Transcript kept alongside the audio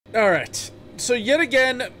All right. So yet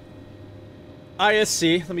again,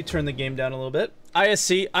 ISC. Let me turn the game down a little bit.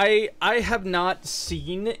 ISC. I have not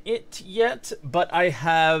seen it yet, but I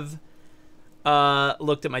have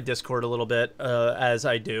looked at my Discord a little bit, as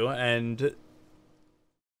I do, and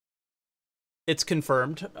it's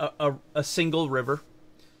confirmed. A single river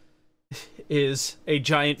is a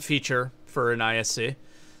giant feature for an ISC.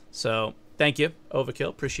 So thank you, Overkill.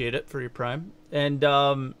 Appreciate it for your prime.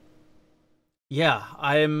 And yeah,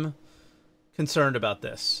 I'm concerned about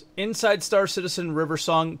this. Inside Star Citizen River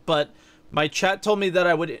Song, but my chat told me that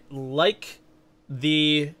I would like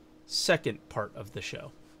the second part of the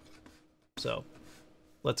show. So,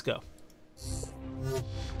 let's go.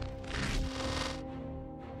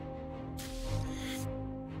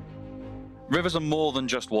 Rivers are more than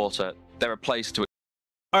just water. They're a place to...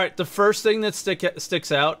 Alright, the first thing that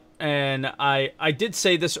sticks out, and I did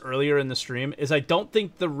say this earlier in the stream, is I don't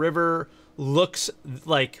think the river looks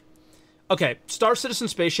like... Okay, Star Citizen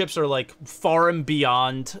spaceships are like far and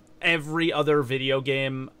beyond every other video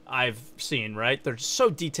game I've seen, right? They're so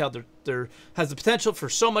detailed. There has the potential for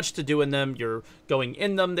so much to do in them. You're going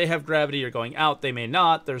in them, they have gravity. You're going out, they may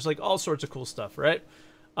not. There's like all sorts of cool stuff, right?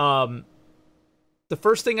 The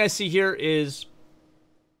first thing I see here is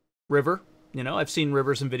river. You know, I've seen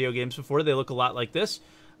rivers in video games before. They look a lot like this.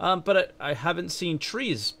 But I haven't seen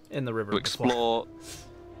trees in the river to explore.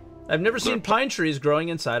 I've never seen pine trees growing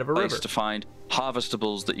inside of a river. To find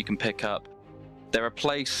harvestables that you can pick up. They're a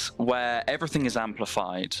place where everything is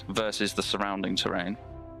amplified versus the surrounding terrain.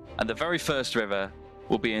 And the very first river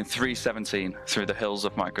will be in 317 through the hills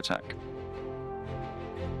of Microtech.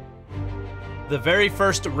 The very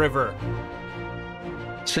first river.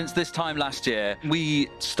 Since this time last year, we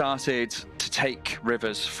started to take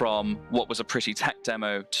rivers from what was a pretty tech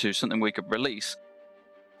demo to something we could release.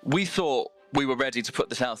 We thought we were ready to put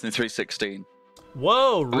this out in 316.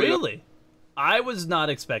 Whoa, really? I was not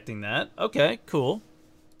expecting that. Okay, cool.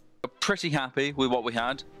 We're pretty happy with what we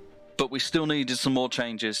had, but we still needed some more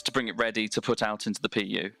changes to bring it ready to put out into the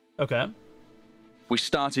PU. Okay. We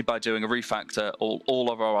started by doing a refactor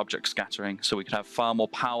all of our object scattering so we could have far more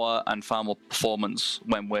power and far more performance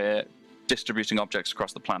when we're distributing objects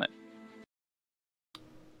across the planet.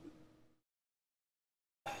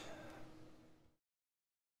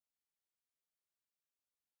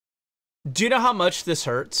 Do you know how much this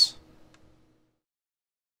hurts?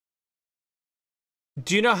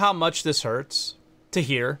 Do you know how much this hurts to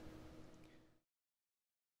hear?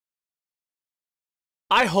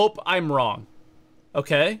 I hope I'm wrong.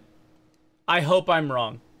 Okay? I hope I'm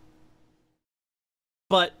wrong.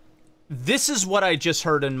 But this is what I just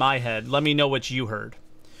heard in my head. Let me know what you heard.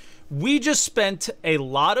 We just spent a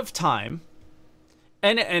lot of time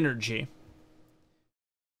and energy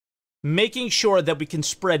making sure that we can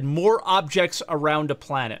spread more objects around a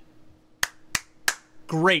planet.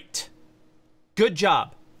 Great. Good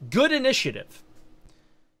job. Good initiative.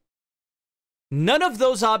 None of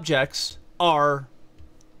those objects are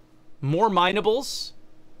more minables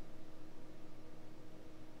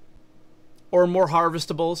or more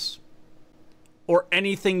harvestables or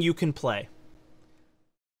anything you can play.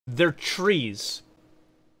 They're trees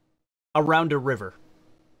around a river.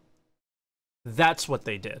 That's what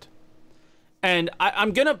they did. And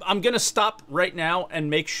I'm gonna stop right now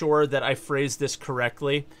and make sure that I phrase this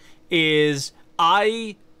correctly. Is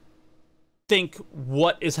I think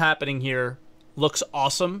what is happening here looks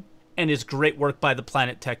awesome and is great work by the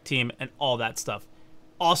Planet Tech team and all that stuff.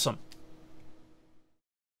 Awesome.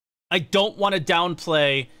 I don't want to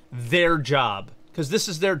downplay their job, because this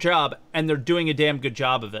is their job and they're doing a damn good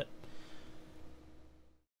job of it.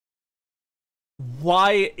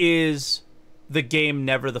 Why is the game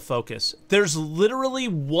never the focus? There's literally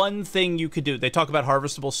one thing you could do. They talk about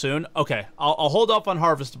harvestables soon. Okay, I'll hold off on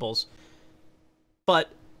harvestables. But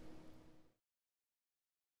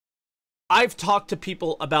I've talked to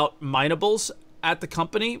people about minables at the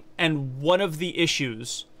company, and one of the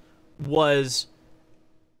issues was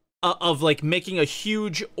of like making a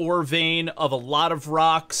huge ore vein of a lot of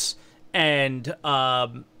rocks, and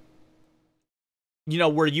you know,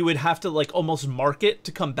 where you would have to like almost mark it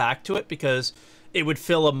to come back to it because it would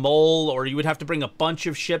fill a mole, or you would have to bring a bunch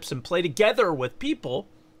of ships and play together with people.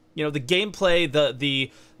 You know, the gameplay,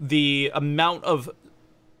 the amount of,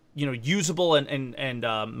 you know, usable and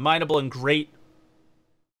mineable and great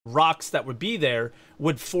rocks that would be there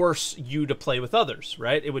would force you to play with others,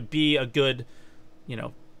 right? It would be a good, you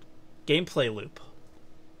know, gameplay loop.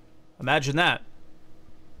 Imagine that.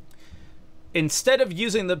 Instead of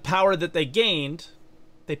using the power that they gained,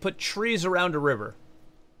 they put trees around a river.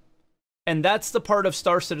 And that's the part of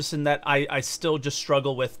Star Citizen that I still just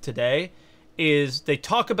struggle with today, is they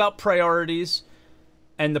talk about priorities,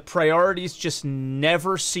 and the priorities just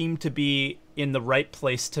never seem to be in the right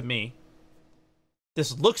place to me.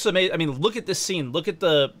 This looks amazing. I mean, look at this scene. Look at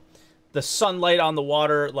the sunlight on the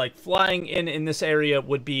water. Like, flying in this area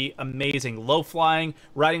would be amazing. Low flying,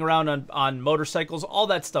 riding around on motorcycles, all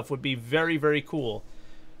that stuff would be very, very cool.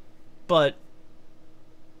 But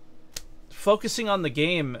focusing on the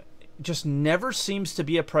game just never seems to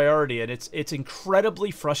be a priority, and it's incredibly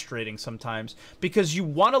frustrating sometimes, because you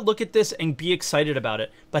want to look at this and be excited about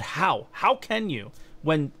it, but how can you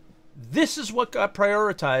when this is what got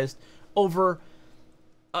prioritized over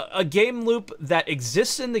a game loop that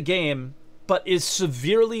exists in the game but is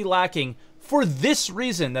severely lacking for this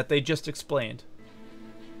reason that they just explained?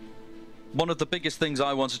 One of the biggest things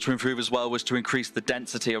I wanted to improve as well was to increase the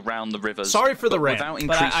density around the rivers. Sorry for the rant, without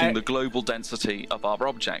increasing the global density of our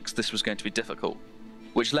objects, this was going to be difficult,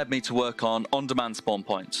 which led me to work on on-demand spawn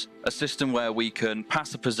points, a system where we can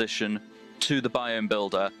pass a position to the biome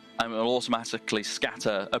builder and it will automatically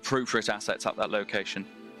scatter appropriate assets at that location.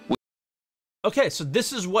 Okay, so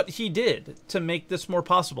this is what he did to make this more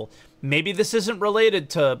possible. Maybe this isn't related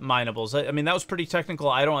to minables. I mean, that was pretty technical.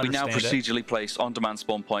 I don't understand it. We now procedurally place on-demand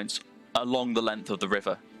spawn points along the length of the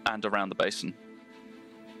river and around the basin.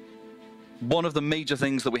 One of the major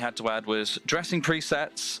things that we had to add was dressing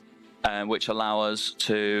presets, which allow us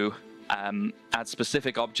to add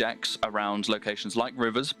specific objects around locations like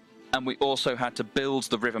rivers. And we also had to build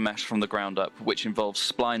the river mesh from the ground up, which involves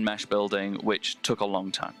spline mesh building, which took a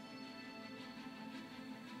long time.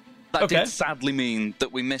 That did sadly mean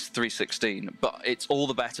that we missed 316, but it's all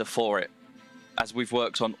the better for it, as we've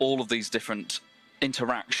worked on all of these different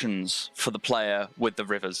interactions for the player with the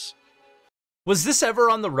rivers. Was this ever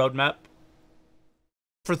on the roadmap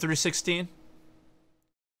for 316?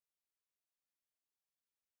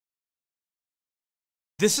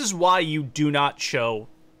 This is why you do not show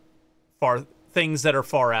things that are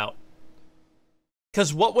far out.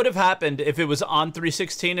 Because what would have happened if it was on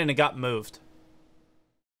 316 and it got moved?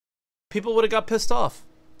 People would have got pissed off.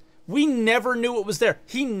 We never knew it was there.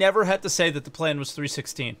 He never had to say that the plan was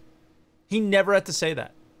 316. He never had to say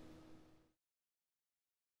that.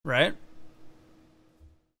 Right?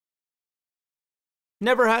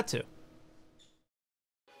 Never had to.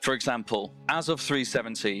 For example, as of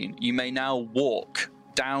 317, you may now walk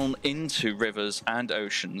down into rivers and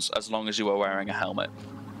oceans as long as you are wearing a helmet.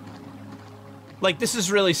 Like, this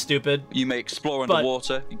is really stupid. You may explore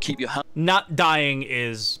underwater, you keep your helmet. Not dying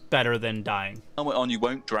is better than dying. Helmet on, you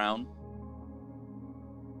won't drown.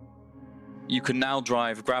 You can now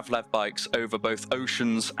drive gravlev bikes over both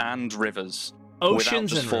oceans and rivers without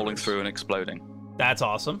just falling through and exploding. That's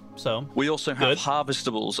awesome. So we also have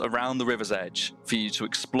harvestables around the river's edge for you to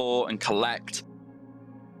explore and collect.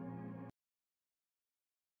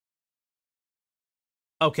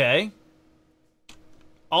 Okay.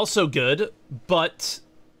 Also good, but...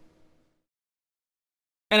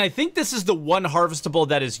 And I think this is the one harvestable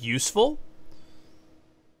that is useful.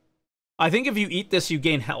 I think if you eat this, you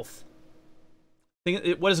gain health.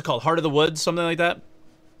 What is it called? Heart of the Woods? Something like that?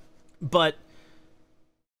 But...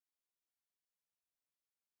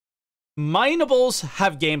 Minables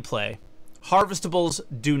have gameplay. Harvestables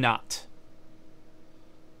do not.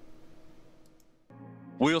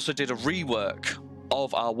 We also did a rework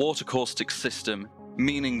of our water caustic system,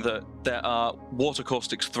 meaning that there are water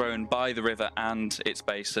caustics thrown by the river and its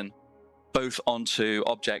basin, both onto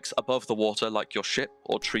objects above the water, like your ship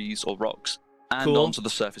or trees or rocks, and onto the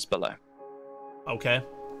surface below. Okay.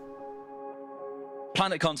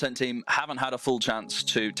 Planet Content team haven't had a full chance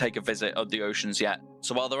to take a visit of the oceans yet,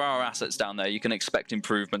 so while there are assets down there, you can expect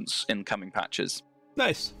improvements in coming patches.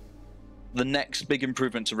 Nice. The next big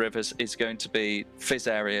improvement to rivers is going to be fizz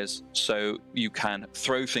areas, so you can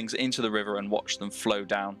throw things into the river and watch them flow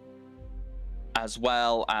down, as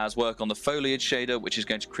well as work on the foliage shader, which is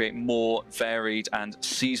going to create more varied and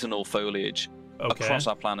seasonal foliage across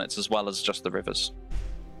our planets, as well as just the rivers.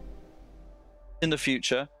 In the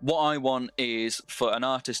future, what I want is for an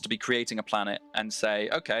artist to be creating a planet and say,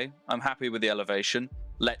 okay, I'm happy with the elevation,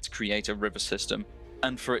 let's create a river system,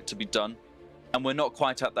 and for it to be done. And we're not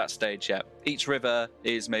quite at that stage yet. Each river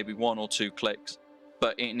is maybe 1 or 2 clicks,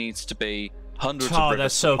 but it needs to be hundreds of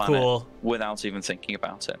rivers per planet without even thinking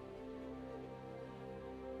about it.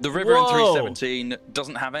 The river in 317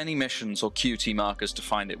 doesn't have any missions or QT markers to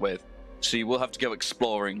find it with, so you will have to go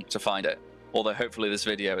exploring to find it, although hopefully this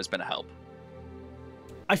video has been a help.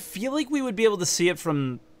 I feel like we would be able to see it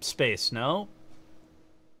from space, no?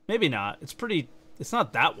 Maybe not. It's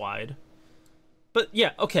not that wide. But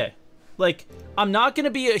yeah, okay. Like, I'm not going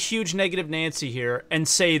to be a huge negative Nancy here and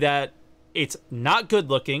say that It's not good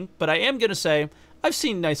looking, but I am going to say I've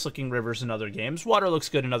seen nice looking rivers in other games. Water looks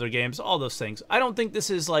good in other games, all those things. I don't think this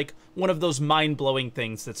is like one of those mind-blowing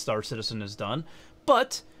things that Star Citizen has done,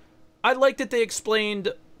 but I like that they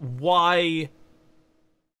explained why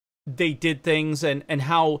they did things and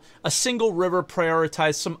how a single river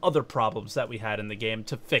prioritized some other problems that we had in the game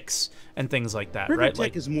to fix and things like that, River right?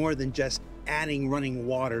 tech is more than just adding running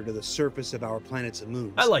water to the surface of our planets and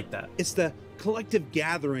moons. I like that. It's the collective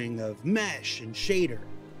gathering of mesh and shader,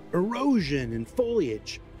 erosion and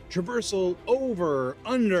foliage, traversal over,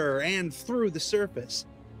 under, and through the surface.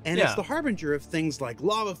 And it's the harbinger of things like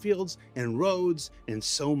lava fields and roads and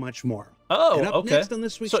so much more. Oh, and up okay. Next on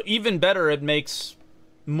this week's so even better, it makes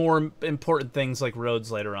more important things like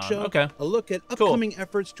roads later on. show, Okay. a look at upcoming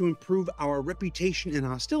efforts to improve our reputation and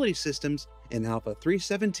hostility systems in Alpha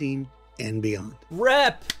 317 and beyond.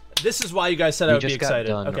 Rep! This is why you guys said I would be excited.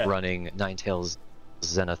 We just got done running Ninetales,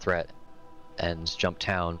 Xena Threat, and Jump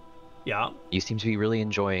Town. Yeah. You seem to be really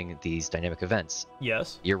enjoying these dynamic events.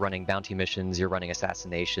 Yes. You're running bounty missions, you're running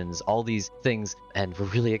assassinations, all these things, and we're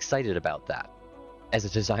really excited about that. As a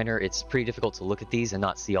designer, it's pretty difficult to look at these and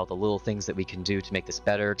not see all the little things that we can do to make this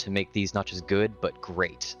better, to make these not just good, but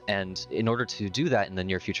great. And in order to do that in the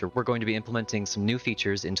near future, we're going to be implementing some new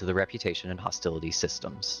features into the reputation and hostility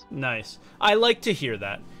systems. Nice. I like to hear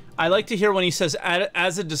that. I like to hear when he says,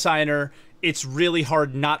 as a designer, it's really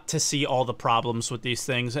hard not to see all the problems with these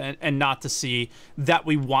things and not to see that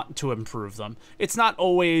we want to improve them. It's not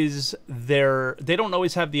always there. They don't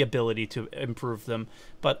always have the ability to improve them,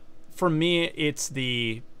 but for me, it's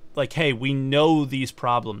the, like, hey, we know these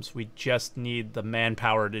problems. We just need the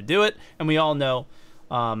manpower to do it. And we all know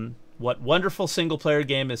what wonderful single-player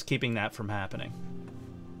game is keeping that from happening.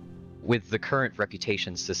 With the current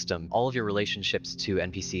reputation system, all of your relationships to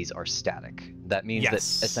NPCs are static. That means that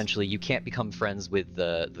essentially you can't become friends with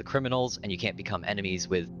the criminals, and you can't become enemies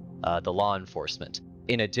with the law enforcement.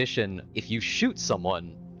 In addition, if you shoot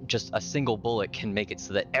someone, just a single bullet can make it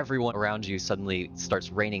so that everyone around you suddenly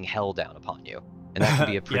starts raining hell down upon you. And that can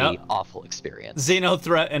be a pretty awful experience. Xeno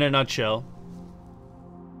Threat in a nutshell.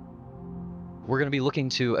 We're going to be looking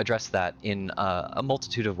to address that in a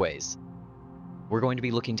multitude of ways. We're going to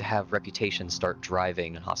be looking to have reputation start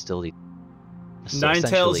driving hostility. So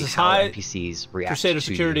Ninetales is how high, NPCs react Crusader to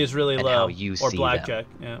security you is really and low, how you or see Blackjack.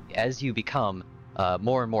 them. Yeah. As you become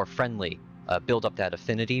more and more friendly, build up that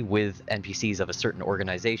affinity with NPCs of a certain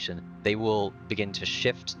organization, they will begin to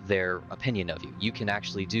shift their opinion of you. You can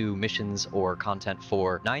actually do missions or content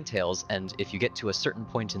for Ninetales, and if you get to a certain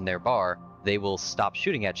point in their bar, they will stop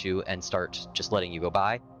shooting at you and start just letting you go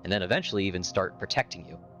by, and then eventually even start protecting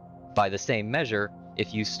you. By the same measure,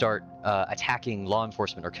 if you start attacking law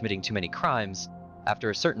enforcement or committing too many crimes, after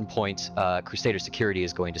a certain point, Crusader security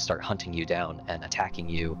is going to start hunting you down and attacking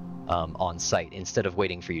you on site instead of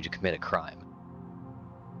waiting for you to commit a crime.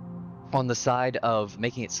 On the side of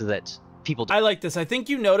making it so that people... I like this. I think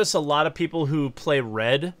you notice a lot of people who play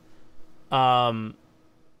Red don't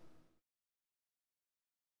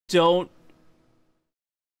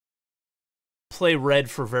play Red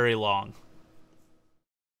for very long.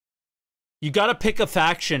 You gotta pick a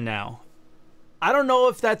faction now. I don't know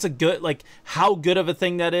if that's a good, like, how good of a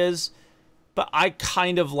thing that is, but I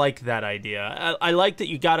kind of like that idea. I like that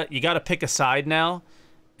you gotta pick a side now,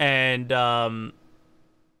 and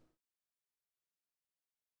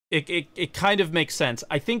it kind of makes sense.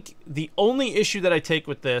 I think the only issue that I take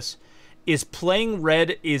with this is playing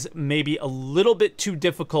Red is maybe a little bit too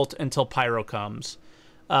difficult until Pyro comes.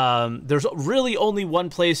 There's really only one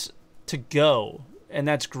place to go, and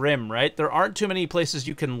that's Grim, right? There aren't too many places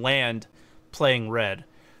you can land playing Red.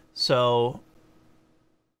 So,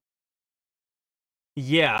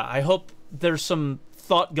 yeah, I hope there's some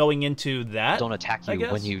thought going into that. Don't attack you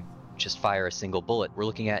when you just fire a single bullet. We're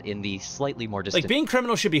looking at in the slightly more distant... Like, being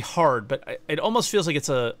criminal should be hard, but it almost feels like it's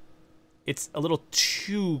a little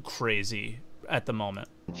too crazy at the moment.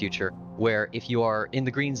 Future, where if you are in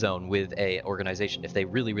the green zone with a organization, if they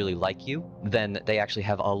really, really like you, then they actually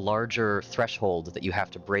have a larger threshold that you have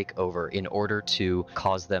to break over in order to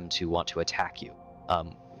cause them to want to attack you.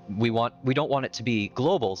 We don't want it to be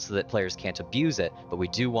global so that players can't abuse it, but we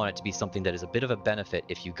do want it to be something that is a bit of a benefit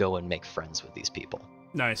if you go and make friends with these people.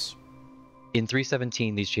 Nice. In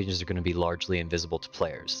 3.17, these changes are going to be largely invisible to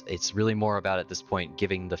players. It's really more about, at this point,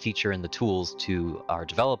 giving the feature and the tools to our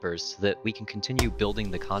developers so that we can continue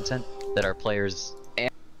building the content that our players...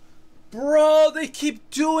 Bro, they keep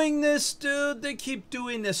doing this, dude. They keep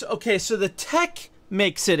doing this. Okay, so the tech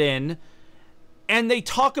makes it in, and they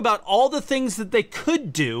talk about all the things that they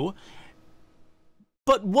could do,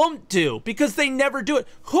 but won't do because they never do it.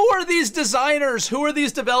 Who are these designers? Who are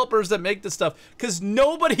these developers that make this stuff? Because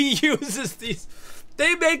nobody uses these.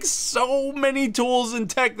 They make so many tools and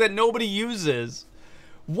tech that nobody uses.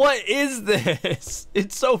 What is this?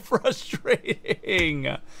 It's so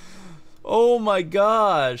frustrating. Oh my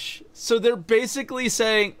gosh. So they're basically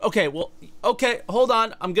saying, okay, well, okay, hold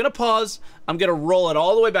on. I'm going to pause. I'm going to roll it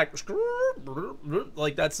all the way back.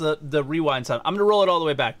 Like that's the rewind sound. I'm going to roll it all the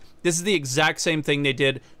way back. This is the exact same thing they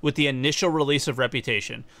did with the initial release of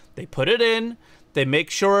Reputation. They put it in, they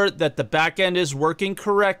make sure that the back end is working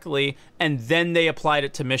correctly, and then they applied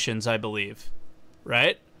it to missions, I believe.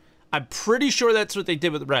 Right? I'm pretty sure that's what they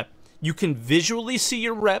did with Rep. You can visually see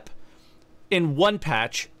your rep in one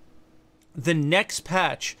patch. The next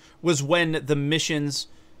patch was when the missions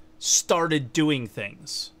started doing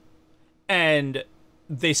things. And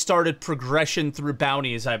they started progression through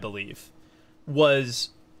bounties, I believe,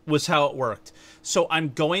 was how it worked. So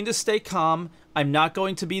I'm going to stay calm. I'm not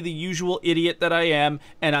going to be the usual idiot that I am.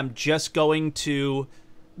 And I'm just going to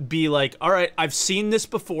be like, all right, I've seen this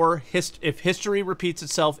before. If history repeats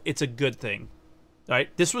itself, it's a good thing. All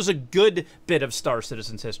right, this was a good bit of Star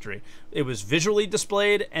Citizen's history. It was visually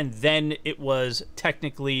displayed, and then it was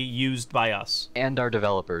technically used by us. And our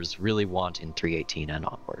developers really want in 3.18 and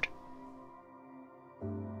onward.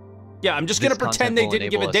 Yeah, I'm just going to pretend they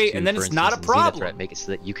didn't give a date, and then it's not a problem. Xenothreat, make it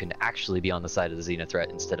so that you can actually be on the side of the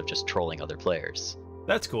Xenothreat instead of just trolling other players.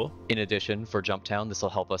 That's cool. In addition, for Jumptown, this will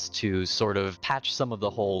help us to sort of patch some of the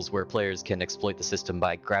holes where players can exploit the system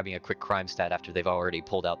by grabbing a quick crime stat after they've already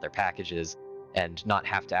pulled out their packages and not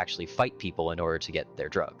have to actually fight people in order to get their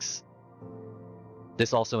drugs.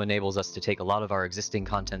 This also enables us to take a lot of our existing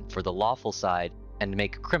content for the lawful side and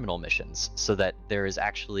make criminal missions, so that there is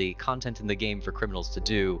actually content in the game for criminals to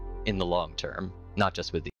do in the long term, not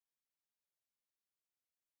just with the...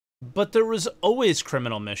 But there was always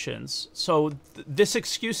criminal missions, so this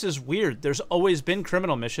excuse is weird. There's always been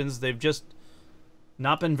criminal missions, they've just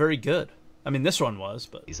not been very good. I mean, this one was,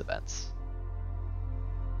 but... These events.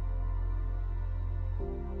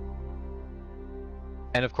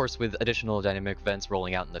 And of course, with additional dynamic events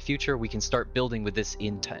rolling out in the future, we can start building with this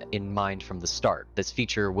in mind from the start. This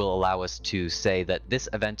feature will allow us to say that this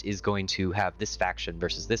event is going to have this faction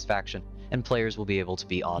versus this faction, and players will be able to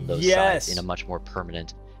be on those sides in a much more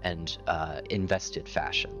permanent and invested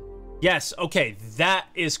fashion. Yes, okay, that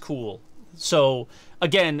is cool. So,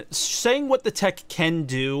 again, saying what the tech can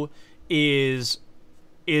do is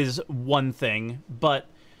one thing, but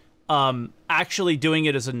actually doing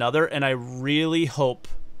it is another, and I really hope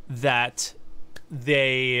that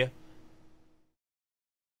they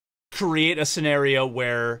create a scenario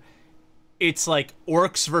where it's like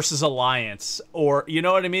Orcs versus Alliance, or you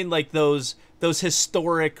know what I mean, like those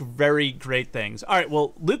historic, very great things. All right,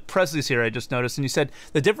 well, Luke Presley's here, I just noticed, and he said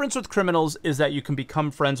the difference with criminals is that you can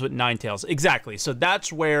become friends with Ninetales. Exactly. So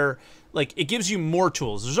that's where, like, it gives you more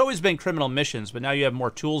tools. There's always been criminal missions, but now you have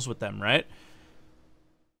more tools with them, right?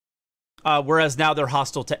 Whereas now they're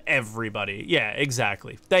hostile to everybody. Yeah,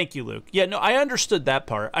 exactly. Thank you, Luke. Yeah, no, I understood that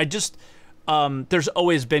part. I just, there's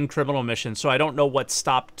always been criminal missions, so I don't know what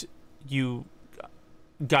stopped you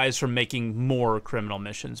guys from making more criminal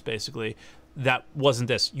missions, basically. That wasn't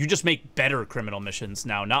this. You just make better criminal missions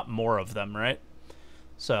now, not more of them, right?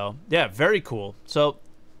 So, yeah, very cool. So,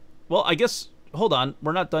 well, I guess, hold on.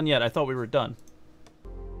 We're not done yet. I thought we were done.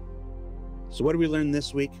 So what did we learn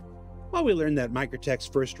this week? Well, we learned that Microtech's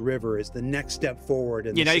First River is the next step forward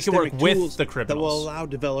in the now you can work with tools the criminals that will allow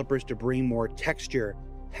developers to bring more texture,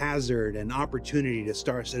 hazard, and opportunity to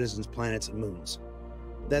Star Citizen's planets and moons.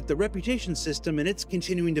 That the reputation system and its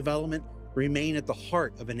continuing development remain at the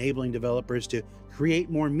heart of enabling developers to create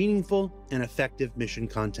more meaningful and effective mission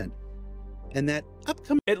content. And that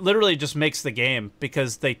upcoming... It literally just makes the game,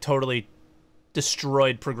 because they totally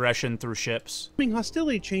destroyed progression through ships.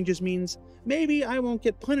 Hostility changes means maybe I won't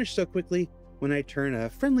get punished so quickly when I turn a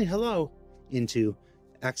friendly hello into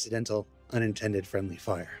accidental, unintended friendly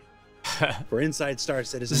fire. For Inside Star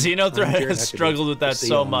Citizen, Xenothreat has struggled with that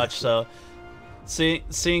so much, so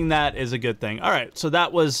seeing that is a good thing. All right, so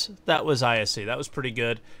that was ISC. That was pretty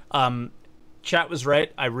good. Chat was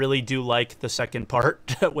right. I really do like the second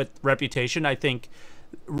part with Reputation. I think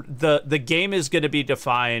the game is going to be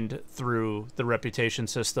defined through the reputation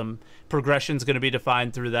system. Progression is going to be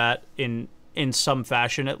defined through that in some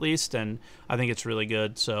fashion, at least, and I think it's really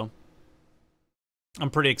good. So I'm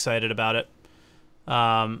pretty excited about it.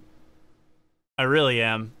 I really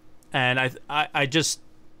am, and I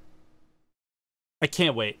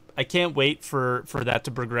can't wait. I can't wait for that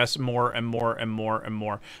to progress more and more and more and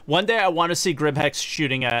more. One day I want to see Grimhex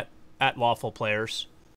shooting at lawful players.